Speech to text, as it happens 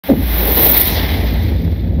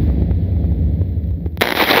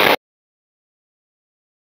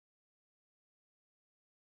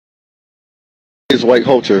is white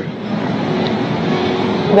culture?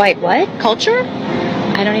 White what? Culture?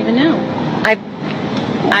 I don't even know. I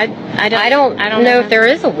don't know if there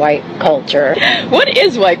is a white culture. What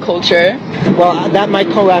is white culture? Well, that might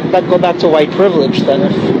go back to white privilege then,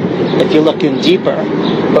 if you're looking deeper.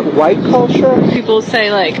 But white culture? People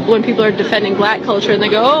say, like, when people are defending black culture, and they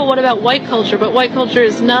go, oh, what about white culture? But white culture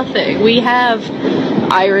is nothing. We have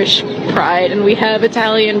Irish pride, and we have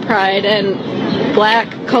Italian pride, and black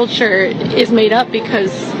culture is made up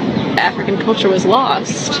because African culture was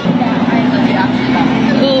lost.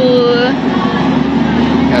 Ooh.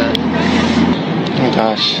 Oh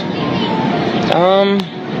gosh.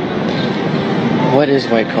 What is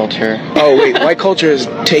white culture? Oh wait, white culture is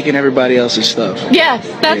taking everybody else's stuff. Yes,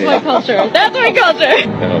 that's white culture. That's white culture.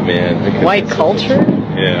 Oh man. White culture?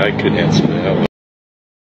 Yeah, I could answer that one.